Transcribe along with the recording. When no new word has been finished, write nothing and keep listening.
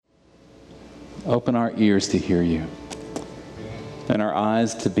Open our ears to hear you and our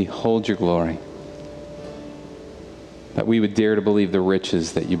eyes to behold your glory, that we would dare to believe the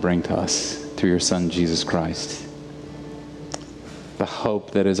riches that you bring to us through your Son, Jesus Christ, the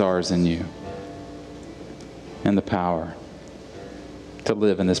hope that is ours in you, and the power to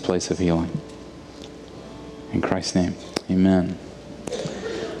live in this place of healing. In Christ's name, amen.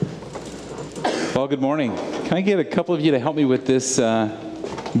 Well, good morning. Can I get a couple of you to help me with this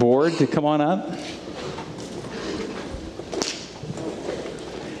board to come on up?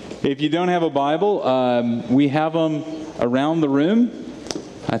 If you don't have a Bible, we have them around the room,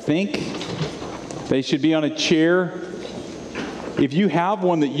 I think. They should be on a chair. If you have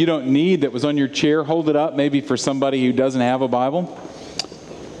one that you don't need that was on your chair, hold it up maybe for somebody who doesn't have a Bible.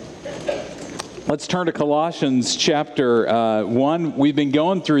 Let's turn to Colossians chapter 1. We've been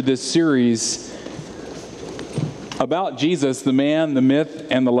going through this series about Jesus, the man, the myth,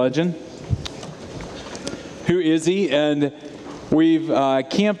 and the legend. Who is he? And we've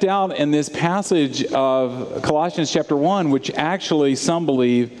camped out in this passage of Colossians chapter 1, which actually some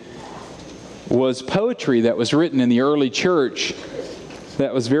believe was poetry that was written in the early church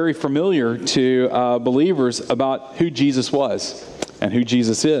that was very familiar to believers about who Jesus was and who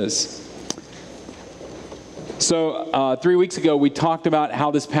Jesus is. So 3 weeks ago, we talked about how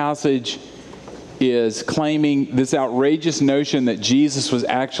this passage is claiming this outrageous notion that Jesus was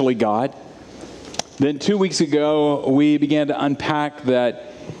actually God. Then 2 weeks ago, we began to unpack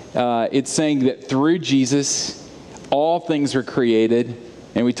that it's saying that through Jesus, all things are created.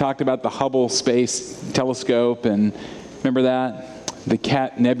 And we talked about the Hubble Space Telescope, and remember that? The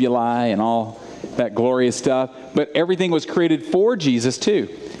Cat Nebulae and all that glorious stuff. But everything was created for Jesus too.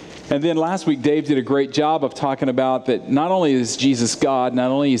 And then last week, Dave did a great job of talking about that not only is Jesus God,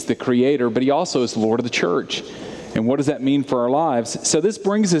 not only is the creator, but he also is the Lord of the church. And what does that mean for our lives? So this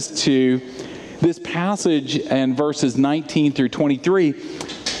brings us to this passage in verses 19 through 23,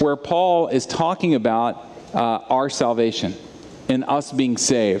 where Paul is talking about our salvation and us being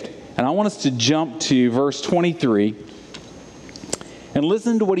saved. And I want us to jump to verse 23 and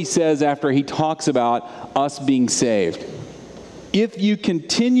listen to what he says after he talks about us being saved. If you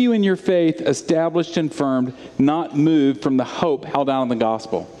continue in your faith, established and firm, not moved from the hope held out in the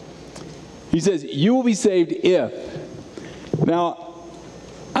gospel. He says, you will be saved if. Now,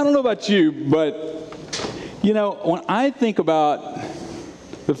 I don't know about you, but, you know, when I think about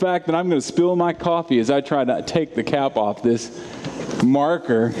the fact that I'm going to spill my coffee as I try to take the cap off this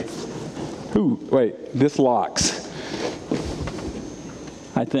marker. Ooh, wait, this locks.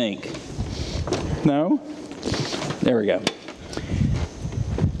 I think. No? There we go.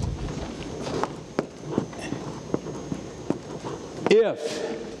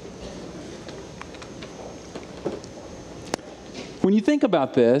 When you think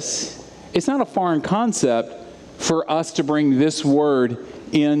about this, it's not a foreign concept for us to bring this word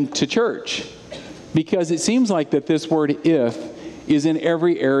into church, because it seems like that this word if is in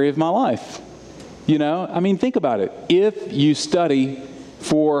every area of my life. You know, I mean, think about it. If you study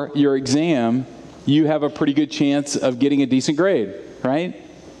for your exam, you have a pretty good chance of getting a decent grade, right?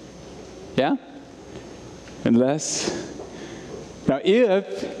 Yeah? Unless... Now,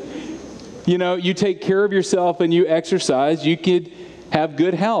 if, you know, you take care of yourself and you exercise, you could have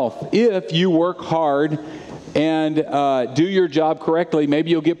good health. If you work hard and do your job correctly,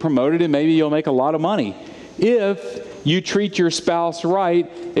 maybe you'll get promoted and maybe you'll make a lot of money. If you treat your spouse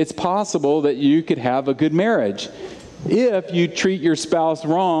right, it's possible that you could have a good marriage. If you treat your spouse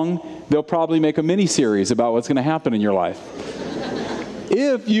wrong, they'll probably make a mini-series about what's going to happen in your life.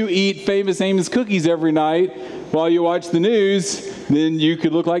 If you eat Famous Amos cookies every night while you watch the news, then you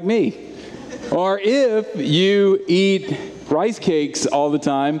could look like me. Or if you eat rice cakes all the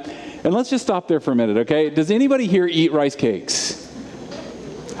time, and let's just stop there for a minute, okay? Does anybody here eat rice cakes?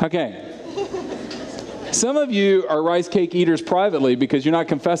 Okay. Some of you are rice cake eaters privately because you're not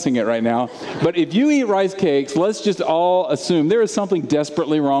confessing it right now. But if you eat rice cakes, let's just all assume there is something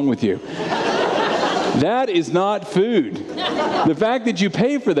desperately wrong with you. That is not food. The fact that you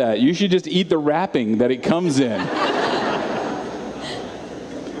pay for that, you should just eat the wrapping that it comes in.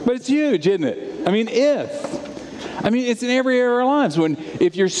 But it's huge, isn't it? I mean, it's in every area of our lives.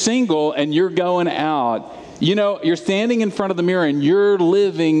 If you're single and you're going out, you know, you're standing in front of the mirror and you're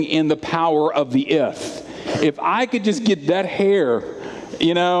living in the power of the if. If I could just get that hair,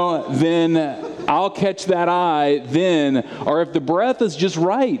 you know, then I'll catch that eye then. Or if the breath is just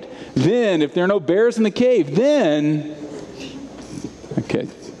right, then. If there are no bears in the cave, then. Okay.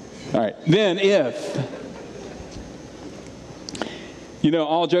 All right. Then if. You know,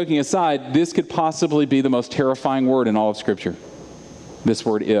 all joking aside, this could possibly be the most terrifying word in all of Scripture. This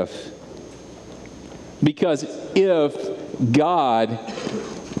word if. Because if God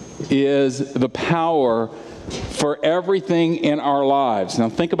is the power for everything in our lives. Now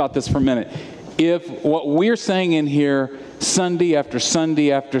think about this for a minute. If what we're saying in here Sunday after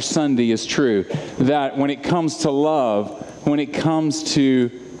Sunday after Sunday is true, that when it comes to love, when it comes to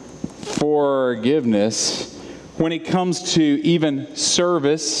forgiveness, when it comes to even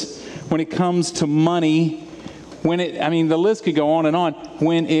service, when it comes to money, the list could go on and on.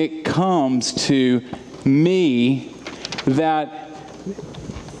 When it comes to me, that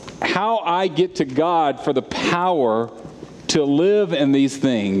how I get to God for the power to live in these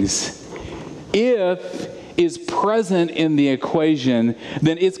things, if is present in the equation,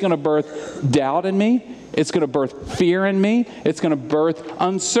 then it's going to birth doubt in me. It's going to birth fear in me. It's going to birth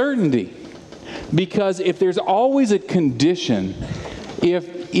uncertainty. Because if there's always a condition,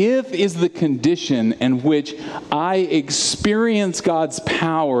 if is the condition in which I experience God's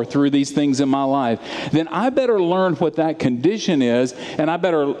power through these things in my life, then I better learn what that condition is, and I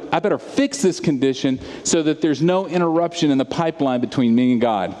better fix this condition so that there's no interruption in the pipeline between me and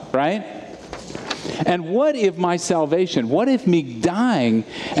God, right? And what if my salvation, what if me dying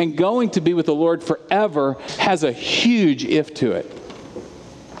and going to be with the Lord forever has a huge if to it?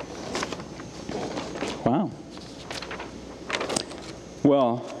 Wow.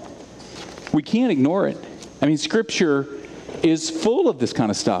 Well, we can't ignore it. Scripture is full of this kind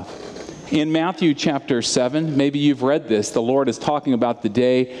of stuff. In Matthew chapter 7, maybe you've read this, the Lord is talking about the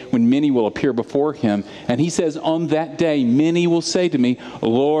day when many will appear before Him. And He says, on that day, many will say to me,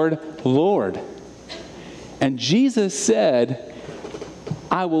 Lord, Lord. And Jesus said,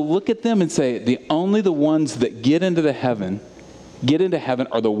 I will look at them and say, the ones that get into heaven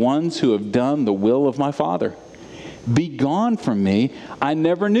are the ones who have done the will of my Father. Be gone from me, I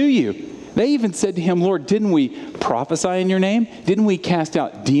never knew you. They even said to Him, Lord, didn't we prophesy in your name? Didn't we cast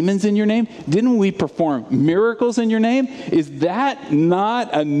out demons in your name? Didn't we perform miracles in your name? Is that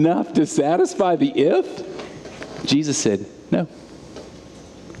not enough to satisfy the if? Jesus said, no.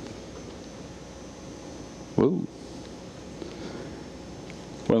 Whoa.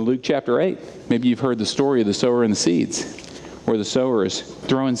 Well, in Luke chapter 8, maybe you've heard the story of the sower and the seeds, where the sower is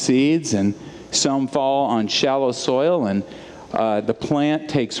throwing seeds and some fall on shallow soil, and the plant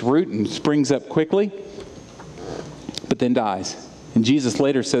takes root and springs up quickly, but then dies. And Jesus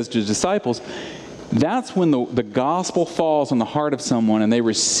later says to His disciples, that's when the gospel falls on the heart of someone and they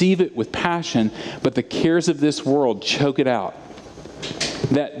receive it with passion, but the cares of this world choke it out.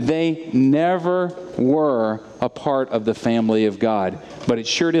 That they never were a part of the family of God. But it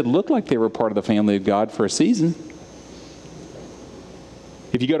sure did look like they were part of the family of God for a season.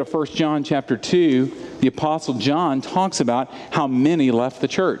 If you go to 1 John chapter 2, the Apostle John talks about how many left the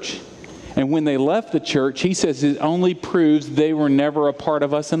church. And when they left the church, he says it only proves they were never a part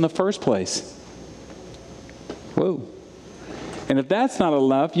of us in the first place. Whoa. And if that's not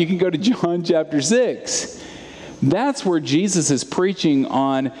enough, you can go to John chapter 6. That's where Jesus is preaching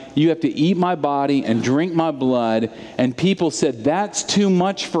on, you have to eat my body and drink my blood. And people said, that's too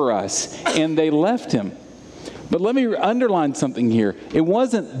much for us. And they left Him. But let me underline something here. It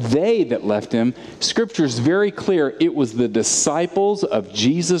wasn't they that left Him. Scripture is very clear. It was the disciples of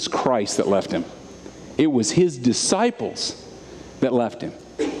Jesus Christ that left Him. It was His disciples that left Him.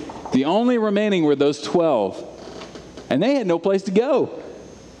 The only remaining were those 12. And they had no place to go.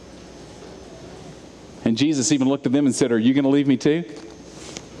 And Jesus even looked at them and said, are you going to leave me too?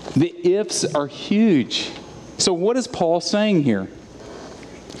 The ifs are huge. So what is Paul saying here?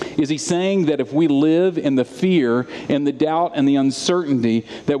 Is he saying that if we live in the fear and the doubt and the uncertainty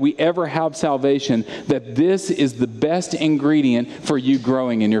that we ever have salvation, that this is the best ingredient for you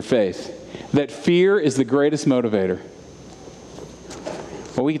growing in your faith? That fear is the greatest motivator?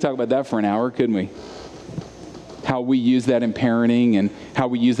 Well, we could talk about that for an hour, couldn't we? How we use that in parenting and how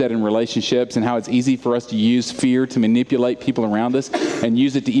we use that in relationships and how it's easy for us to use fear to manipulate people around us and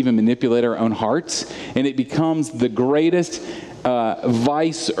use it to even manipulate our own hearts. And it becomes the greatest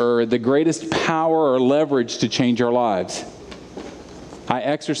vice or the greatest power or leverage to change our lives. I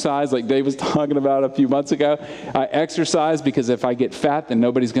exercise, like Dave was talking about a few months ago. I exercise because if I get fat, then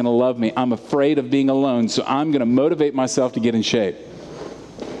nobody's going to love me. I'm afraid of being alone, so I'm going to motivate myself to get in shape.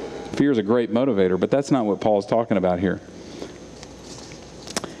 Fear is a great motivator, but that's not what Paul's talking about here.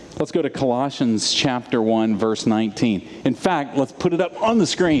 Let's go to Colossians chapter 1, verse 19. In fact, let's put it up on the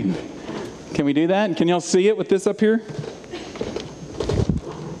screen. Can we do that? Can y'all see it with this up here?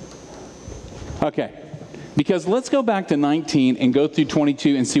 Okay. Because let's go back to 19 and go through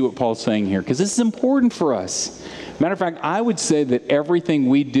 22 and see what Paul's saying here, because this is important for us. Matter of fact, I would say that everything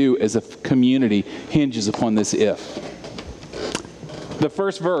we do as a community hinges upon this if. The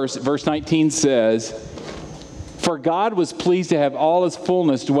first verse, verse 19 says, "For God was pleased to have all his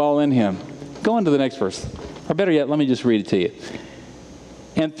fullness dwell in him." Go on to the next verse. Or better yet, let me just read it to you.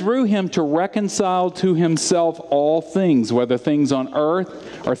 "And through him to reconcile to himself all things, whether things on earth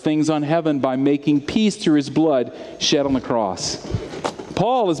or things on heaven, by making peace through his blood shed on the cross."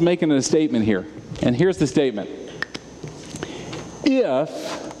 Paul is making a statement here. And here's the statement. If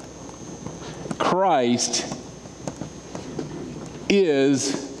Christ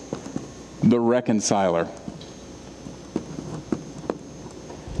is the reconciler,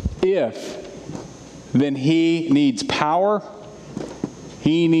 then he needs power,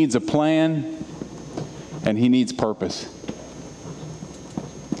 he needs a plan, and he needs purpose.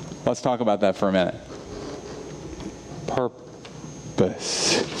 Let's talk about that for a minute.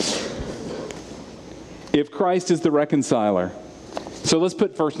 Purpose. If Christ is the reconciler. So let's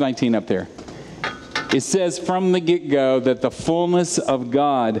put verse 19 up there. It says from the get-go that the fullness of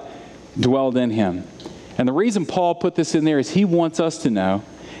God dwelled in him. And the reason Paul put this in there is he wants us to know,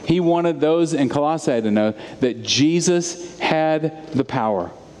 he wanted those in Colossae to know that Jesus had the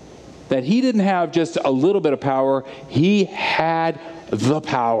power. That he didn't have just a little bit of power, he had the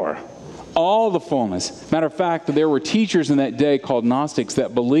power. All the fullness. Matter of fact, there were teachers in that day called Gnostics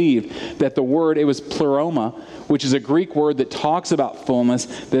that believed that the word, it was pleroma, which is a Greek word that talks about fullness,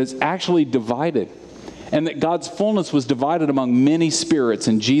 that is actually divided. And that God's fullness was divided among many spirits,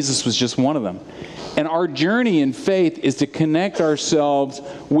 and Jesus was just one of them. And our journey in faith is to connect ourselves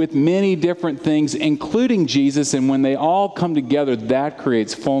with many different things, including Jesus, and when they all come together, that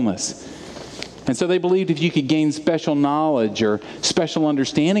creates fullness. And so they believed if you could gain special knowledge or special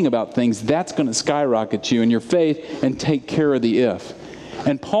understanding about things, that's going to skyrocket you in your faith and take care of the if.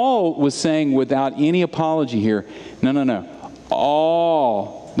 And Paul was saying without any apology here, no.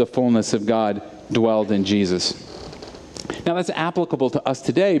 All the fullness of God dwelled in Jesus. Now that's applicable to us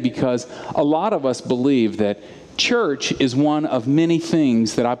today because a lot of us believe that church is one of many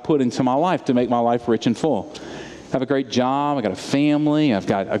things that I put into my life to make my life rich and full. I have a great job, I've got a family, I've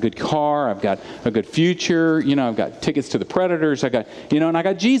got a good car, I've got a good future, I've got tickets to the Predators, and I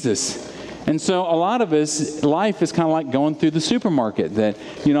got Jesus. And so a lot of us, life is kind of like going through the supermarket that,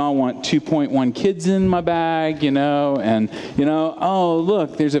 I want 2.1 kids in my bag, oh,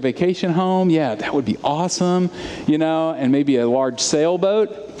 look, there's a vacation home. Yeah, that would be awesome, and maybe a large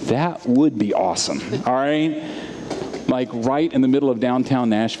sailboat. That would be awesome, all right? Like right in the middle of downtown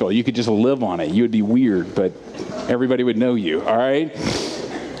Nashville. You could just live on it. You would be weird, but everybody would know you, all right?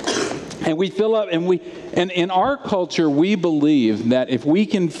 And we fill up, and in our culture, we believe that if we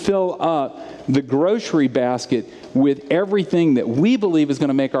can fill up the grocery basket with everything that we believe is going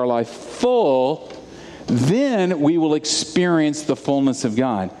to make our life full, then we will experience the fullness of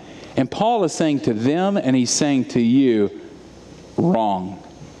God. And Paul is saying to them, and he's saying to you, wrong.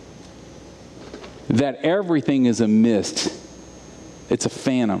 That everything is a mist. It's a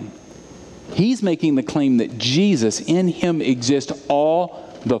phantom. He's making the claim that Jesus, in him exists all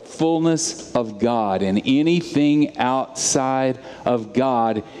the fullness of God, and anything outside of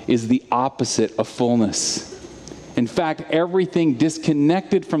God is the opposite of fullness. In fact, everything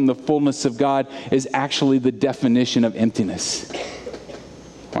disconnected from the fullness of God is actually the definition of emptiness.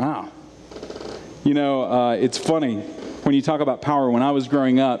 Wow. It's funny when you talk about power. When I was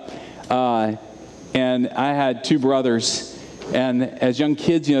growing up, and I had two brothers, and as young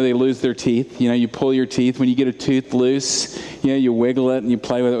kids, they lose their teeth. You pull your teeth. When you get a tooth loose, you wiggle it and you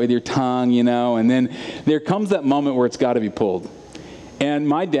play with it with your tongue, and then there comes that moment where it's got to be pulled. And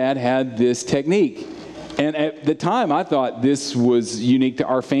my dad had this technique. And at the time, I thought this was unique to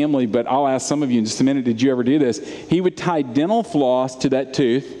our family, but I'll ask some of you in just a minute, did you ever do this? He would tie dental floss to that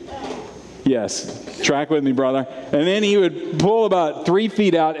tooth. Yes, track with me, brother. And then he would pull about 3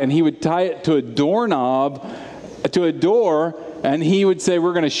 feet out, and he would tie it to a doorknob, to a door, and he would say,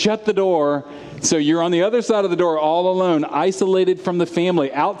 we're going to shut the door. So you're on the other side of the door all alone, isolated from the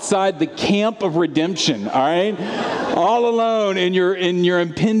family, outside the camp of redemption, all right? All alone in your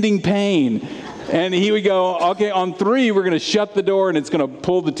impending pain. And he would go, okay, on 3, we're going to shut the door and it's going to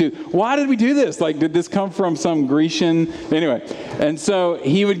pull the tooth. Why did we do this? Did this come from some Grecian? Anyway, and so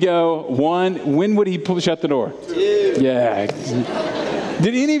he would go, 1, when would he shut the door? 2. Yeah.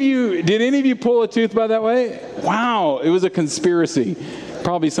 Did any of you pull a tooth by that way? Wow, it was a conspiracy.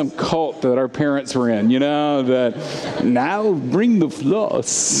 Probably some cult that our parents were in, that now bring the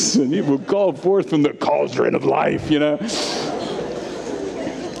floss and it will call forth from the cauldron of life,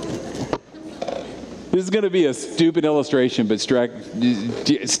 This is going to be a stupid illustration, but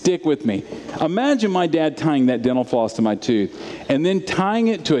stick with me. Imagine my dad tying that dental floss to my tooth and then tying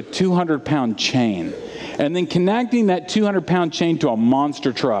it to a 200-pound chain and then connecting that 200-pound chain to a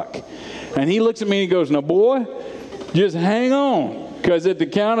monster truck. And he looks at me and he goes, "Now, boy, just hang on, because at the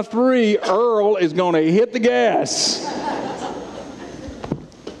count of 3, Earl is going to hit the gas."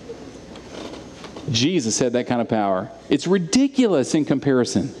 Jesus had that kind of power. It's ridiculous in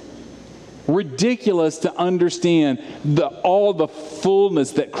comparison. Ridiculous to understand all the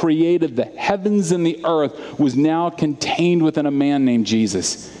fullness that created the heavens and the earth was now contained within a man named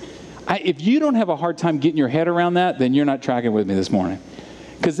Jesus. If you don't have a hard time getting your head around that, then you're not tracking with me this morning.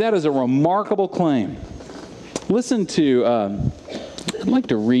 Because that is a remarkable claim. Listen to, I'd like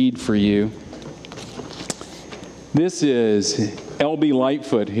to read for you. This is L.B.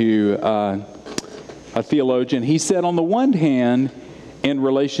 Lightfoot, who, a theologian. He said, on the one hand, in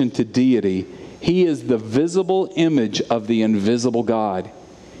relation to deity, he is the visible image of the invisible God.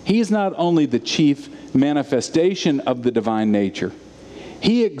 He is not only the chief manifestation of the divine nature,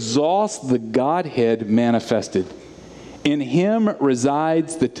 he exhausts the Godhead manifested. In him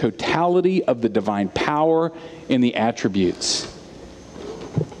resides the totality of the divine power in the attributes.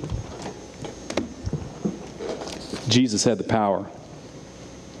 Jesus had the power.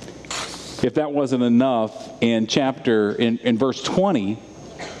 If that wasn't enough, in verse 20,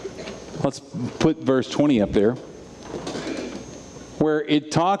 let's put verse 20 up there, where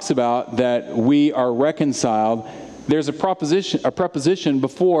it talks about that we are reconciled. There's a preposition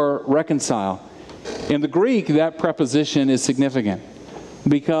before reconcile. In the Greek, that preposition is significant,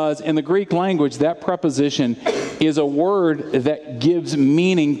 because in the Greek language, that preposition is a word that gives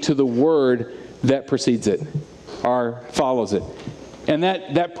meaning to the word that precedes it or follows it. And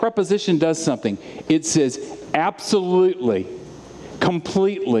that preposition does something. It says absolutely,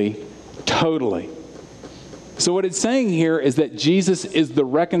 completely, totally. So what it's saying here is that Jesus is the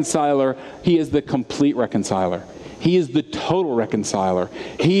reconciler. He is the complete reconciler. He is the total reconciler.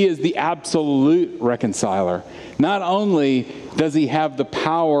 He is the absolute reconciler. Not only does he have the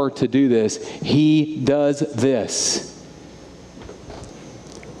power to do this, he does this.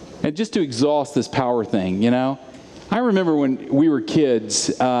 And just to exhaust this power thing, you know, I remember when we were kids,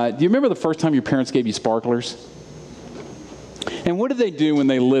 do you remember the first time your parents gave you sparklers? And what did they do when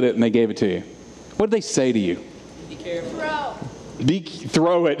they lit it and they gave it to you? What did they say to you? Be careful.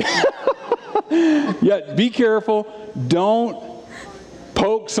 Throw it. Yeah, be careful. Don't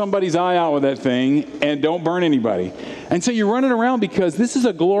poke somebody's eye out with that thing, and don't burn anybody. And so you're running around because this is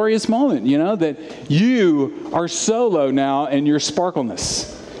a glorious moment, you know, that you are solo now in your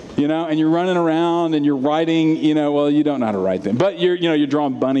sparkleness. You know, and you're running around and you're writing, you know, well, you don't know how to write them, but you're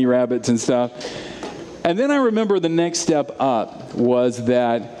drawing bunny rabbits and stuff. And then I remember the next step up was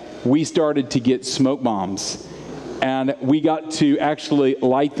that we started to get smoke bombs, and we got to actually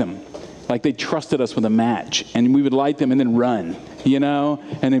light them. Like they trusted us with a match, and we would light them and then run, you know,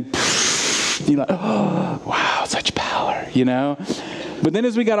 and then you're like, oh, wow, such power, you know. But then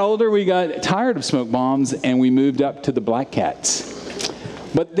as we got older, we got tired of smoke bombs, and we moved up to the black cats.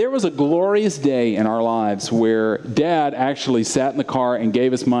 But there was a glorious day in our lives where Dad actually sat in the car and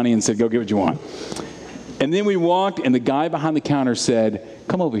gave us money and said, "Go get what you want." And then we walked, and the guy behind the counter said,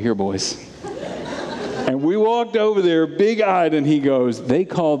 "Come over here, boys." And we walked over there, big-eyed, and he goes, "They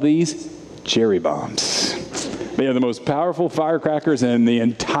call these cherry bombs. They are the most powerful firecrackers in the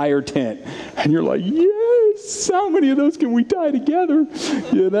entire tent." And you're like, yes, how many of those can we tie together,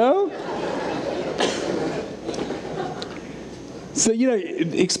 you know? So, you know,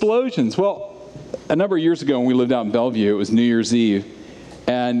 explosions. Well, a number of years ago when we lived out in Bellevue, it was New Year's Eve,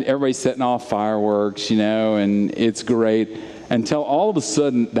 and everybody's setting off fireworks, you know, and it's great, until all of a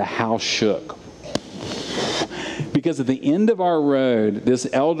sudden the house shook. Because at the end of our road, this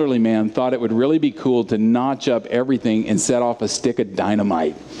elderly man thought it would really be cool to notch up everything and set off a stick of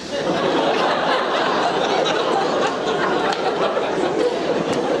dynamite.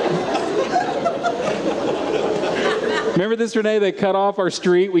 Remember this, Renee? They cut off our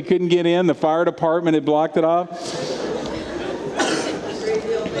street. We couldn't get in. The fire department had blocked it off.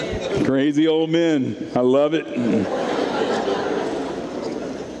 Crazy old man. Crazy old men. I love it.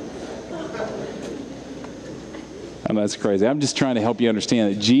 Oh, that's crazy. I'm just trying to help you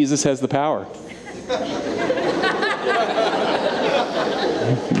understand that Jesus has the power.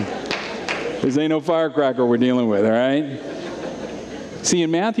 This ain't no firecracker we're dealing with, all right? See,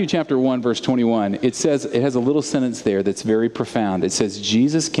 in Matthew chapter 1, verse 21, it says, it has a little sentence there that's very profound. It says,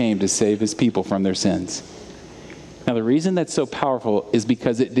 Jesus came to save his people from their sins. Now, the reason that's so powerful is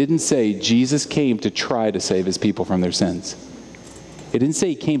because it didn't say Jesus came to try to save his people from their sins. It didn't say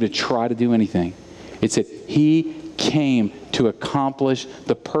he came to try to do anything. It said he came to accomplish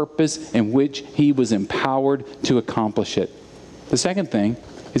the purpose in which he was empowered to accomplish it. The second thing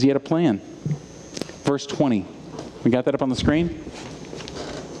is he had a plan. Verse 20. We got that up on the screen?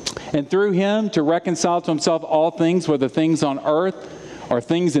 And through him to reconcile to himself all things, whether things on earth or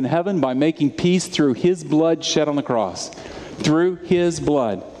things in heaven, by making peace through his blood shed on the cross. Through his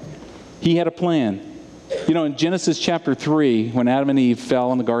blood. He had a plan. You know, in Genesis chapter 3, when Adam and Eve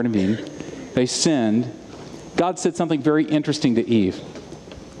fell in the Garden of Eden, they sinned, God said something very interesting to Eve.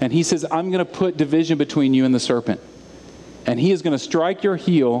 And he says, I'm going to put division between you and the serpent. And he is going to strike your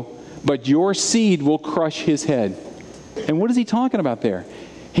heel, but your seed will crush his head. And what is he talking about there?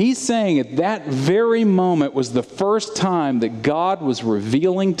 He's saying at that very moment was the first time that God was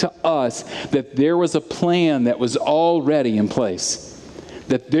revealing to us that there was a plan that was already in place.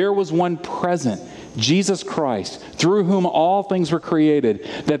 That there was one present, Jesus Christ, through whom all things were created.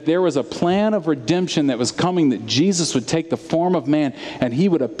 That there was a plan of redemption that was coming, that Jesus would take the form of man and he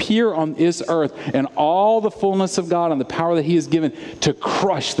would appear on this earth in all the fullness of God and the power that he has given to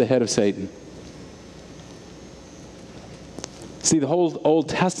crush the head of Satan. See, the whole Old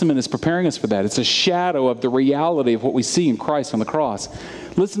Testament is preparing us for that. It's a shadow of the reality of what we see in Christ on the cross.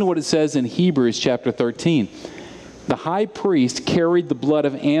 Listen to what it says in Hebrews chapter 13. The high priest carried the blood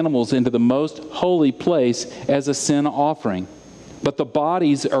of animals into the most holy place as a sin offering, but the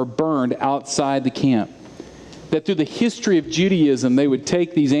bodies are burned outside the camp. That through the history of Judaism, they would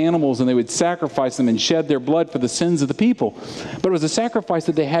take these animals and they would sacrifice them and shed their blood for the sins of the people. But it was a sacrifice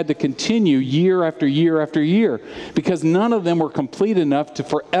that they had to continue year after year after year, because none of them were complete enough to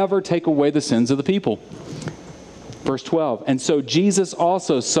forever take away the sins of the people. Verse 12, and so Jesus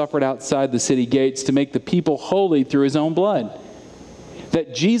also suffered outside the city gates to make the people holy through his own blood.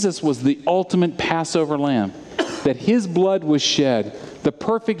 That Jesus was the ultimate Passover lamb. That his blood was shed, the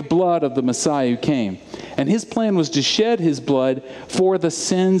perfect blood of the Messiah who came. And his plan was to shed his blood for the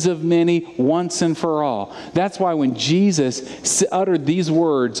sins of many once and for all. That's why when Jesus uttered these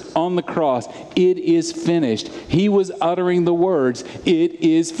words on the cross, it is finished. He was uttering the words, it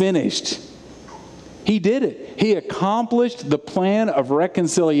is finished. He did it. He accomplished the plan of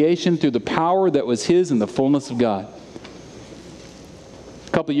reconciliation through the power that was his in the fullness of God. A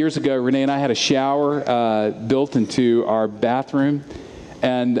couple of years ago, Renee and I had a shower built into our bathroom.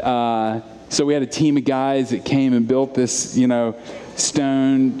 And so we had a team of guys that came and built this,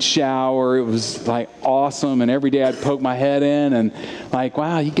 stone shower. It was like awesome. And every day I'd poke my head in and like,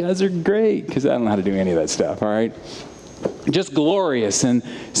 wow, you guys are great. Because I don't know how to do any of that stuff, all right? Just glorious. And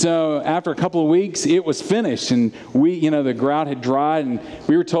so after a couple of weeks, it was finished. And we, the grout had dried. And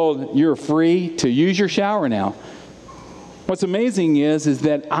we were told, you're free to use your shower now. What's amazing is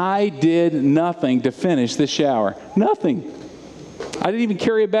that I did nothing to finish this shower. Nothing. I didn't even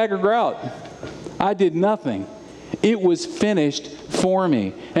carry a bag of grout. I did nothing. It was finished for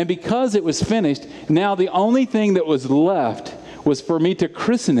me. And because it was finished, now the only thing that was left was for me to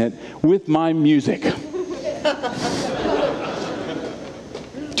christen it with my music.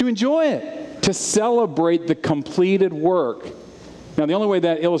 To enjoy it. To celebrate the completed work. Now, the only way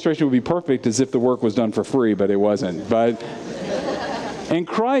that illustration would be perfect is if the work was done for free, but it wasn't. But in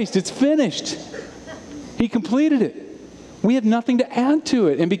Christ, it's finished. He completed it. We have nothing to add to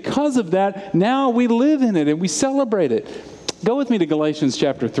it. And because of that, now we live in it and we celebrate it. Go with me to Galatians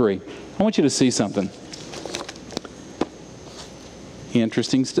chapter 3. I want you to see something.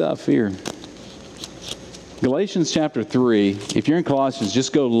 Interesting stuff here. Galatians chapter 3. If you're in Colossians,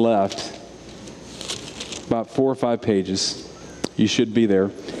 just go left about 4 or 5 pages. You should be there.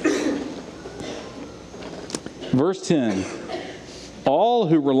 Verse 10. All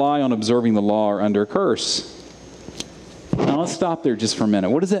who rely on observing the law are under a curse. Now let's stop there just for a minute.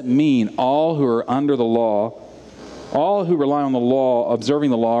 What does that mean? All who are under the law, all who rely on the law,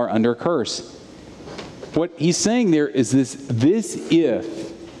 observing the law, are under a curse. What he's saying there is if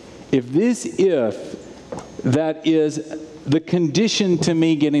that is the condition to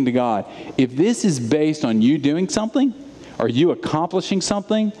me getting to God. If this is based on you doing something, are you accomplishing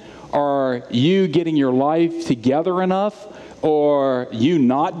something, are you getting your life together enough, or you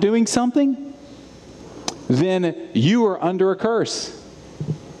not doing something, then you are under a curse.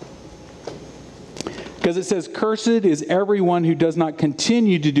 Because it says, cursed is everyone who does not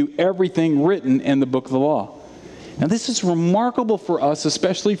continue to do everything written in the book of the law. Now this is remarkable for us,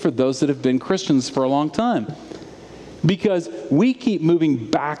 especially for those that have been Christians for a long time. Because we keep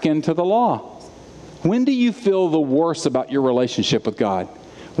moving back into the law. When do you feel the worst about your relationship with God?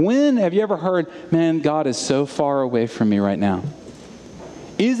 When have you ever heard, man, God is so far away from me right now?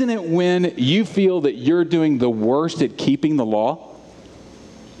 Isn't it when you feel that you're doing the worst at keeping the law?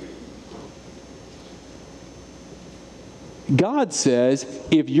 God says,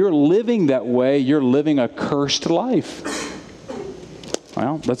 if you're living that way, you're living a cursed life.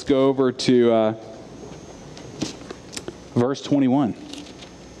 Well, let's go over to verse 21.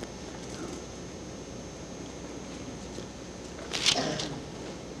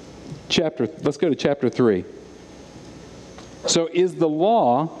 Let's go to chapter 3. So is the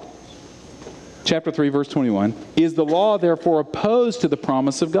law, chapter 3, verse 21, is the law therefore opposed to the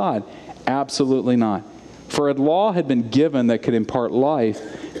promise of God? Absolutely not. For if law had been given that could impart life,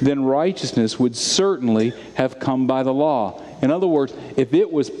 then righteousness would certainly have come by the law. In other words, if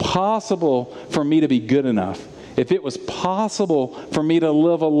it was possible for me to be good enough, if it was possible for me to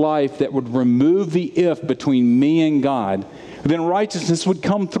live a life that would remove the if between me and God, then righteousness would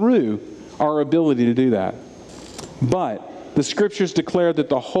come through our ability to do that. But the Scriptures declare that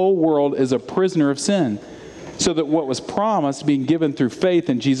the whole world is a prisoner of sin, so that what was promised, being given through faith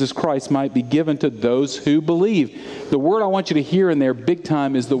in Jesus Christ, might be given to those who believe. The word I want you to hear in there big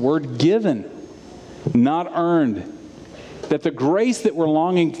time is the word given, not earned. That the grace that we're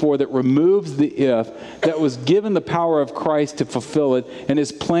longing for, that removes the if, that was given the power of Christ to fulfill it, and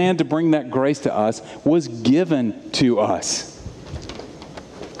His plan to bring that grace to us, was given to us.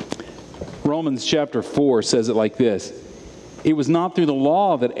 Romans chapter 4 says it like this. It was not through the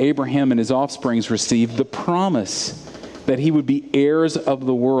law that Abraham and his offsprings received the promise that he would be heirs of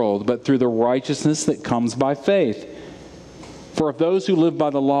the world, but through the righteousness that comes by faith. For if those who live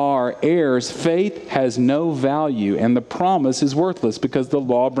by the law are heirs, faith has no value, and the promise is worthless because the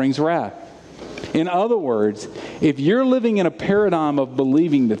law brings wrath. In other words, if you're living in a paradigm of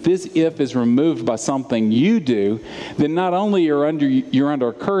believing that this if is removed by something you do, then not only you're under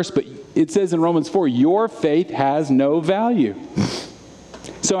a curse, but it says in Romans 4, your faith has no value.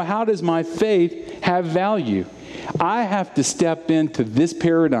 So how does my faith have value? I have to step into this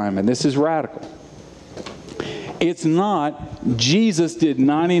paradigm, and this is radical. It's not Jesus did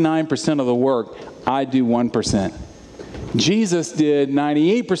 99% of the work, I do 1%. Jesus did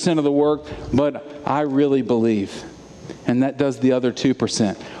 98% of the work, but I really believe. And that does the other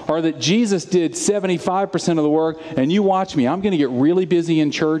 2%. Or that Jesus did 75% of the work, and you watch me, I'm going to get really busy in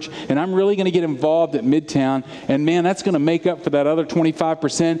church, and I'm really going to get involved at Midtown, and man, that's going to make up for that other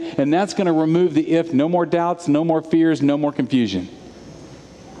 25%, and that's going to remove the if, no more doubts, no more fears, no more confusion.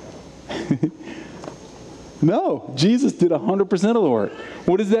 No, Jesus did 100% of the work.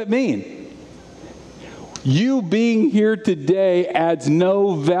 What does that mean? You being here today adds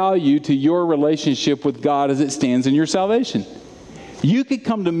no value to your relationship with God as it stands in your salvation. You could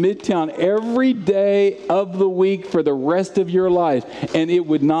come to Midtown every day of the week for the rest of your life, and it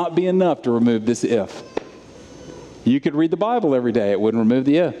would not be enough to remove this if. You could read the Bible every day, it wouldn't remove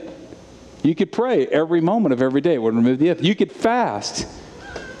the if. You could pray every moment of every day, it wouldn't remove the if. You could fast.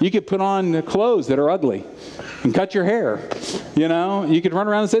 You could put on clothes that are ugly and cut your hair. You know, you could run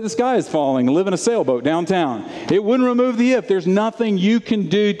around and say the sky is falling and live in a sailboat downtown. It wouldn't remove the if. There's nothing you can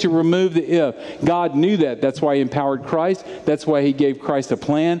do to remove the if. God knew that. That's why He empowered Christ. That's why He gave Christ a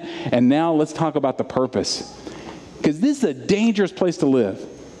plan. And now let's talk about the purpose. Because this is a dangerous place to live.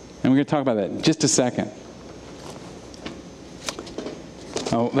 And we're going to talk about that in just a second.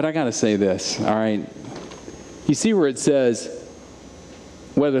 Oh, but I got to say this, all right? You see where it says,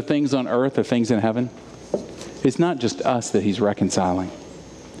 whether things on earth or things in heaven? It's not just us that He's reconciling.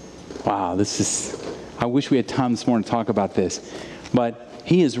 Wow, I wish we had time this morning to talk about this. But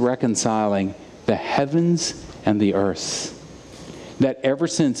He is reconciling the heavens and the earth. That ever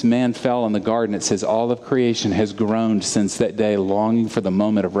since man fell in the garden, it says all of creation has groaned since that day, longing for the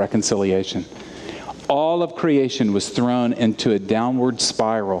moment of reconciliation. All of creation was thrown into a downward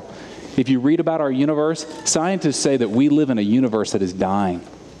spiral. If you read about our universe, scientists say that we live in a universe that is dying.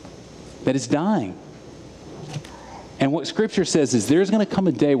 That is dying. And what Scripture says is there's going to come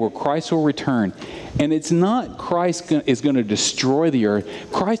a day where Christ will return. And it's not Christ is going to destroy the earth.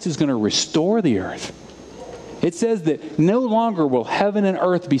 Christ is going to restore the earth. It says that no longer will heaven and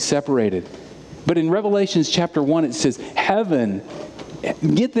earth be separated. But in Revelation chapter 1, it says heaven,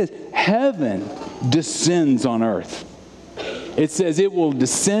 get this, heaven descends on earth. It says it will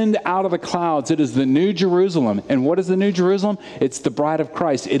descend out of the clouds. It is the New Jerusalem. And what is the New Jerusalem? It's the bride of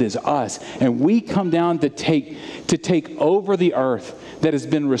Christ. It is us. And we come down to take over the earth that has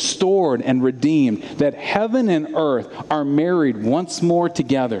been restored and redeemed. That heaven and earth are married once more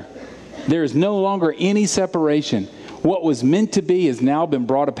together. There is no longer any separation. What was meant to be has now been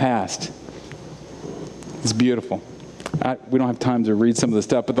brought to pass. It's beautiful. We don't have time to read some of the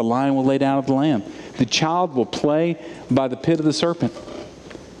stuff, but the lion will lay down with the lamb. The child will play by the pit of the serpent.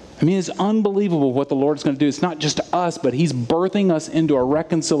 I mean, it's unbelievable what the Lord's going to do. It's not just us, but He's birthing us into a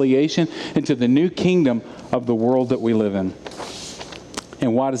reconciliation, into the new kingdom of the world that we live in.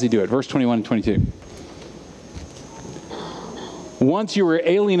 And why does He do it? Verse 21 and 22. Once you were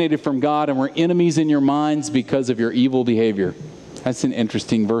alienated from God and were enemies in your minds because of your evil behavior. That's an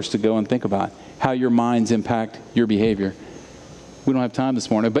interesting verse to go and think about, how your minds impact your behavior. We don't have time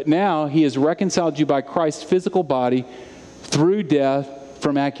this morning. But now he has reconciled you by Christ's physical body through death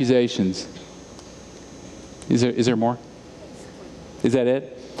from accusations. Is there more? Is that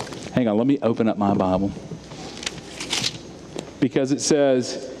it? Hang on, let me open up my Bible. Because it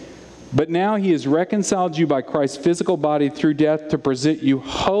says, but now he has reconciled you by Christ's physical body through death to present you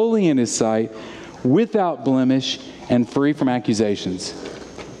holy in his sight, without blemish and free from accusations.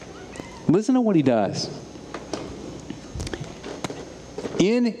 Listen to what he does.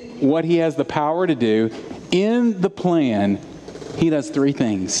 In what he has the power to do, in the plan, he does three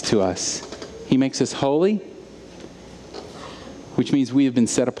things to us. He makes us holy, which means we have been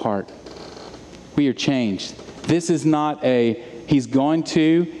set apart. We are changed. This is not he's going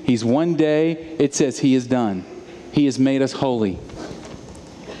to, he's one day. It says he is done. He has made us holy.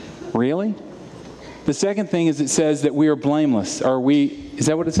 Really? The second thing is it says that we are blameless. Is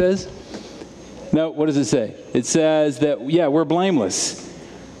that what it says? No, what does it say? It says that, we're blameless.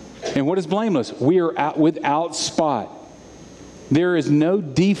 And what is blameless? We are without spot. There is no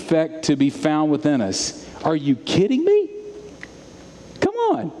defect to be found within us. Are you kidding me? Come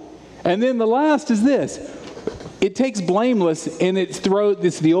on. And then the last is this. It takes blameless and it's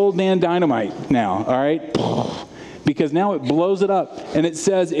the old man dynamite now, all right? Because now it blows it up. And it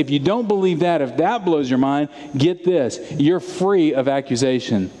says, if you don't believe that, if that blows your mind, get this. You're free of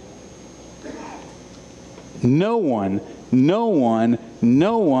accusation. No one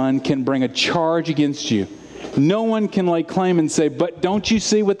can bring a charge against you. No one can lay claim and say, but don't you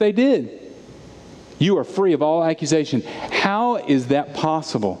see what they did? You are free of all accusation. How is that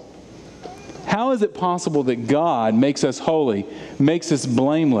possible? How is it possible that God makes us holy, makes us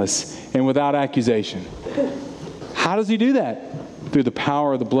blameless, and without accusation? How does he do that? Through the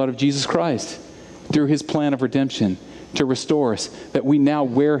power of the blood of Jesus Christ. Through his plan of redemption to restore us. That we now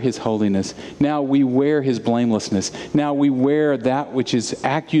wear his holiness. Now we wear his blamelessness. Now we wear that which is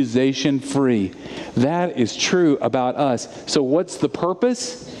accusation free. That is true about us. So what's the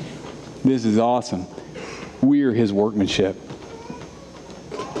purpose? This is awesome. We are his workmanship.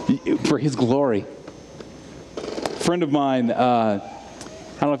 For his glory. A friend of mine, I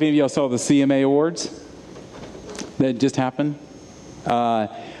don't know if any of y'all saw the CMA Awards that just happened.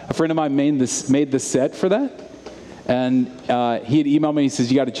 A friend of mine made the set for that. And he had emailed me, he says,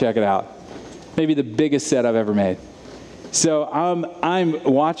 you got to check it out. Maybe the biggest set I've ever made. So I'm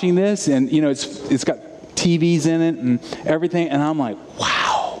watching this, and it's got TVs in it and everything, and I'm like,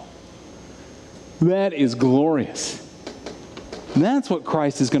 wow, that is glorious. That's what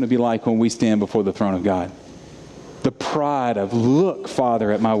Christ is going to be like when we stand before the throne of God. The pride of, look, Father,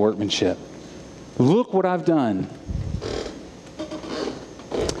 at my workmanship. Look what I've done.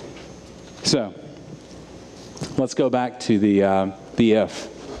 So, let's go back to the if.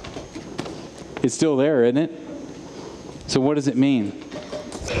 It's still there, isn't it? So what does it mean?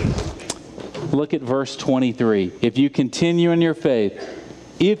 Look at verse 23. If you continue in your faith,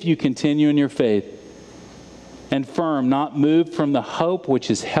 and firm, not moved from the hope which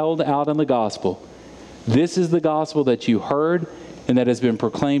is held out in the gospel. This is the gospel that you heard and that has been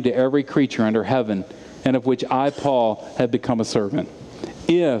proclaimed to every creature under heaven, and of which I, Paul, have become a servant.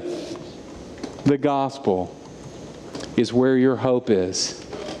 If the gospel is where your hope is,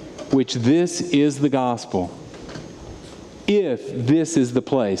 which this is the gospel, if this is the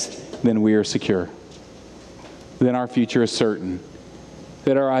place, then we are secure. Then our future is certain.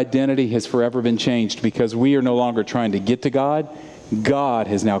 That our identity has forever been changed because we are no longer trying to get to God. God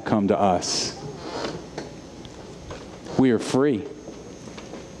has now come to us. We are free.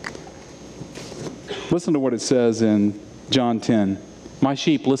 Listen to what it says in John 10. My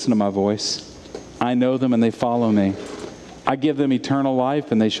sheep listen to my voice. I know them and they follow me. I give them eternal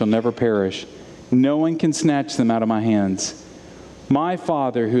life and they shall never perish. No one can snatch them out of my hands. My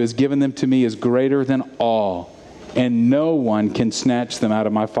Father who has given them to me is greater than all, and no one can snatch them out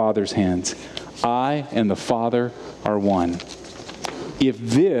of my Father's hands. I and the Father are one. If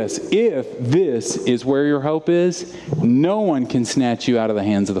this is where your hope is, no one can snatch you out of the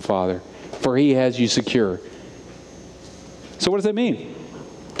hands of the Father, for he has you secure. So what does that mean?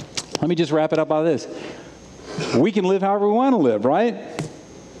 Let me just wrap it up by this. We can live however we want to live, right?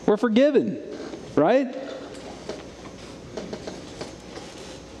 We're forgiven, right?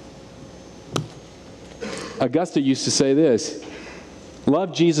 Augusta used to say this: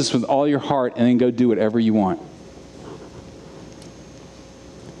 love Jesus with all your heart and then go do whatever you want.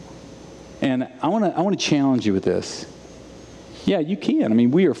 And I want to challenge you with this. Yeah, you can. I mean,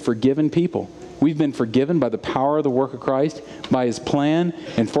 we are forgiven people. We've been forgiven by the power of the work of Christ, by His plan,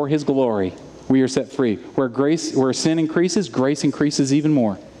 and for His glory. We are set free. Where sin increases, grace increases even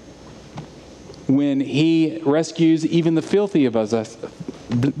more. When He rescues even the filthy of us,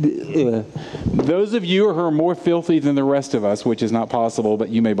 those of you who are more filthy than the rest of us, which is not possible, but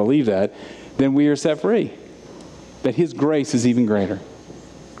you may believe that, then we are set free. That His grace is even greater.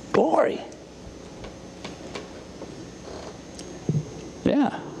 Glory.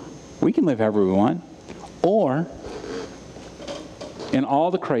 Yeah, we can live however we want. Or, in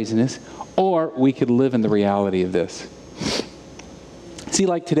all the craziness, or we could live in the reality of this. See,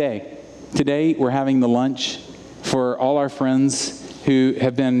 like today. Today, we're having the lunch for all our friends who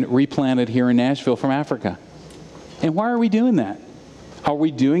have been replanted here in Nashville from Africa. And why are we doing that? Are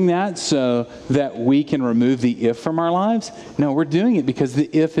we doing that so that we can remove the if from our lives? No, we're doing it because the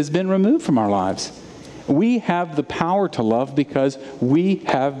if has been removed from our lives. We have the power to love because we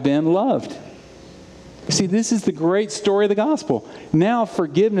have been loved. See, this is the great story of the gospel. Now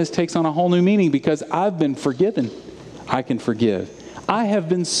forgiveness takes on a whole new meaning because I've been forgiven. I can forgive. I have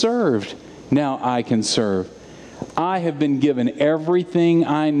been served. Now I can serve. I have been given everything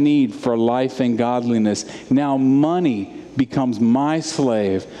I need for life and godliness. Now money becomes my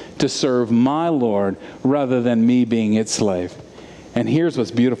slave to serve my Lord rather than me being its slave. And here's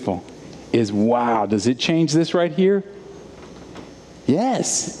what's beautiful is, wow, does it change this right here?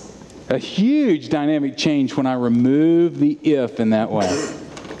 Yes. A huge dynamic change when I remove the if in that way.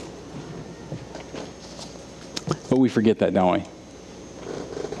 But we forget that, don't we?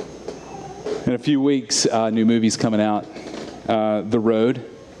 In a few weeks, new movie's coming out, The Road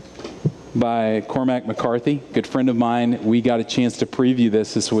by Cormac McCarthy, good friend of mine. We got a chance to preview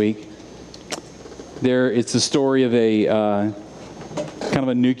this week. It's a story of a kind of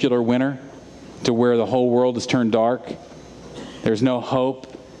a nuclear winter to where the whole world has turned dark. There's no hope.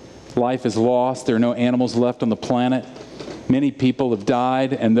 Life is lost. There are no animals left on the planet. Many people have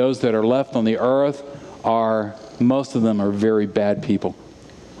died, and those that are left on the earth most of them are very bad people.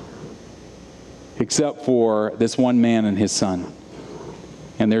 Except for this one man and his son.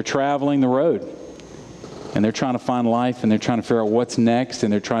 And they're traveling the road. And they're trying to find life, and they're trying to figure out what's next,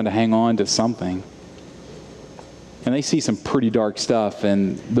 and they're trying to hang on to something. And they see some pretty dark stuff.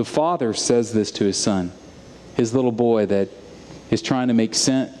 And the father says this to his son, his little boy that is trying to make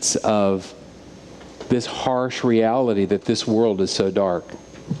sense of this harsh reality that this world is so dark.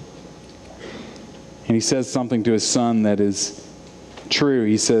 And he says something to his son that is true.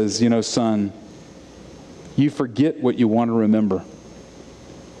 He says, son, you forget what you want to remember.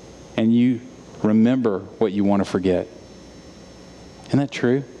 And you remember what you want to forget. Isn't that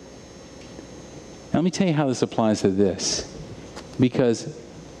true? Now, let me tell you how this applies to this. Because,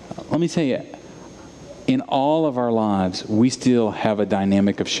 let me tell you, in all of our lives, we still have a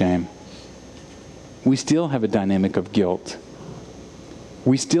dynamic of shame. We still have a dynamic of guilt.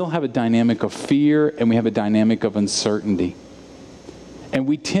 We still have a dynamic of fear, and we have a dynamic of uncertainty. And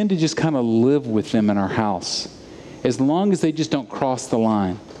we tend to just kind of live with them in our house, as long as they just don't cross the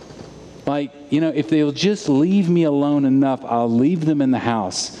line. Like, if they'll just leave me alone enough, I'll leave them in the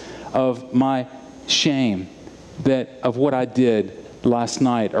house of my shame of what I did last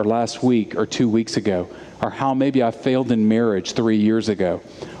night or last week or 2 weeks ago, or how maybe I failed in marriage 3 years ago,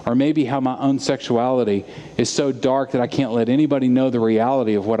 or maybe how my own sexuality is so dark that I can't let anybody know the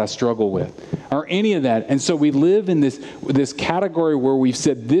reality of what I struggle with, or any of that. And so we live in this category where we've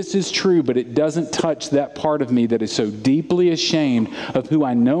said this is true, but it doesn't touch that part of me that is so deeply ashamed of who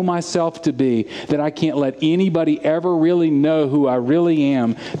I know myself to be that I can't let anybody ever really know who I really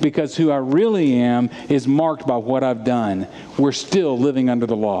am, because who I really am is marked by what I've done. We're still living under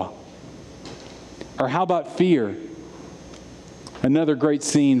the law. Or how about fear? Another great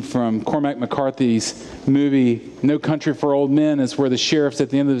scene from Cormac McCarthy's movie, No Country for Old Men, is where the sheriff's at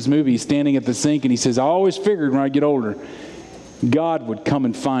the end of his movie, he's standing at the sink, and he says, I always figured when I get older, God would come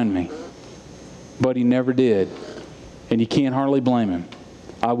and find me. But he never did. And you can't hardly blame him.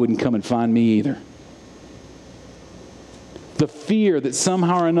 I wouldn't come and find me either. The fear that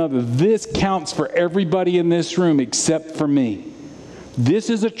somehow or another, this counts for everybody in this room except for me. This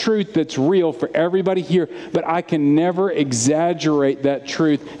is a truth that's real for everybody here, but I can never exaggerate that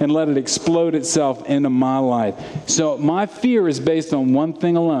truth and let it explode itself into my life. So my fear is based on one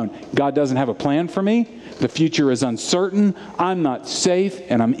thing alone. God doesn't have a plan for me. The future is uncertain. I'm not safe,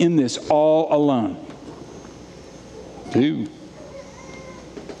 and I'm in this all alone. Ooh.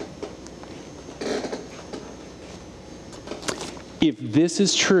 If this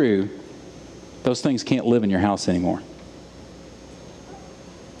is true, those things can't live in your house anymore.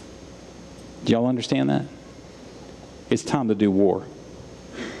 Do y'all understand that? It's time to do war.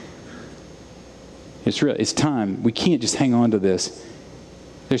 It's time. We can't just hang on to this.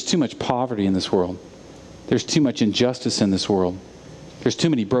 There's too much poverty in this world. There's too much injustice in this world. There's too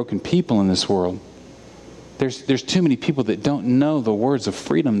many broken people in this world. There's too many people that don't know the words of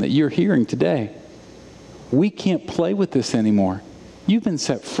freedom that you're hearing today. We can't play with this anymore. You've been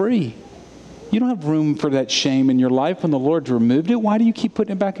set free. You don't have room for that shame in your life when the Lord's removed it. Why do you keep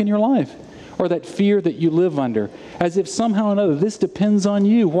putting it back in your life? Or that fear that you live under, as if somehow or another this depends on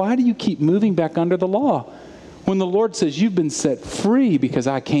you. Why do you keep moving back under the law when the Lord says you've been set free because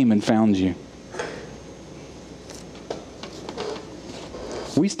I came and found you?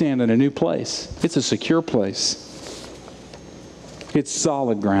 We stand in a new place. It's a secure place. It's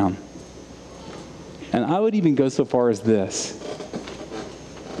solid ground. And I would even go so far as this.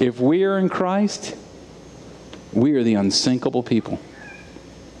 If we are in Christ, we are the unsinkable people.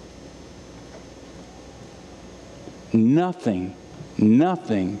 Nothing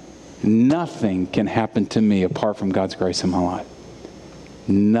can happen to me apart from God's grace in my life.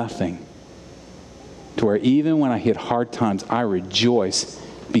 Nothing. To where even when I hit hard times, I rejoice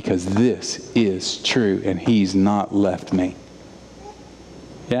because this is true and He's not left me.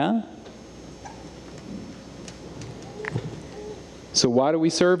 Yeah? So why do we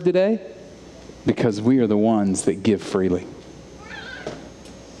serve today? Because we are the ones that give freely.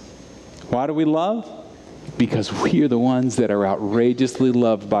 Why do we love? Because we are the ones that are outrageously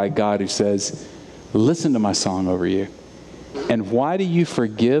loved by God, who says, listen to my song over you. And why do you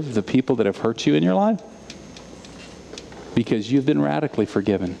forgive the people that have hurt you in your life? Because you've been radically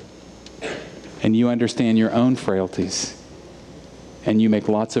forgiven. And you understand your own frailties. And you make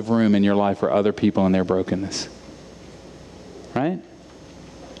lots of room in your life for other people and their brokenness. Right?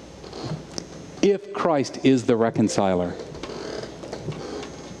 If Christ is the reconciler,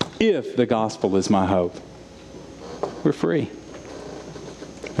 if the gospel is my hope, we're free.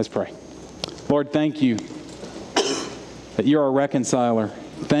 Let's pray. Lord, thank you that you're our reconciler.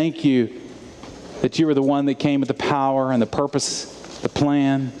 Thank you that you were the one that came with the power and the purpose, the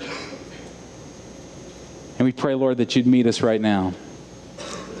plan. And we pray, Lord, that you'd meet us right now.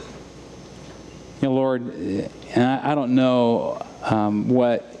 You know, Lord, and I don't know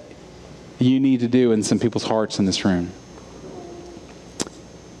what you need to do in some people's hearts in this room.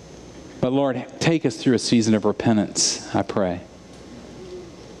 But Lord, take us through a season of repentance, I pray.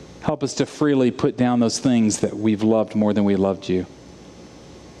 Help us to freely put down those things that we've loved more than we loved you.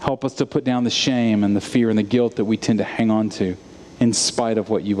 Help us to put down the shame and the fear and the guilt that we tend to hang on to in spite of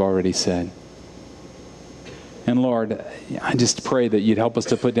what you've already said. And Lord, I just pray that you'd help us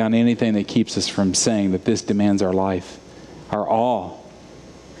to put down anything that keeps us from saying that this demands our life, our all,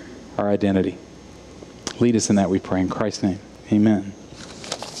 our identity. Lead us in that, we pray. In Christ's name, amen.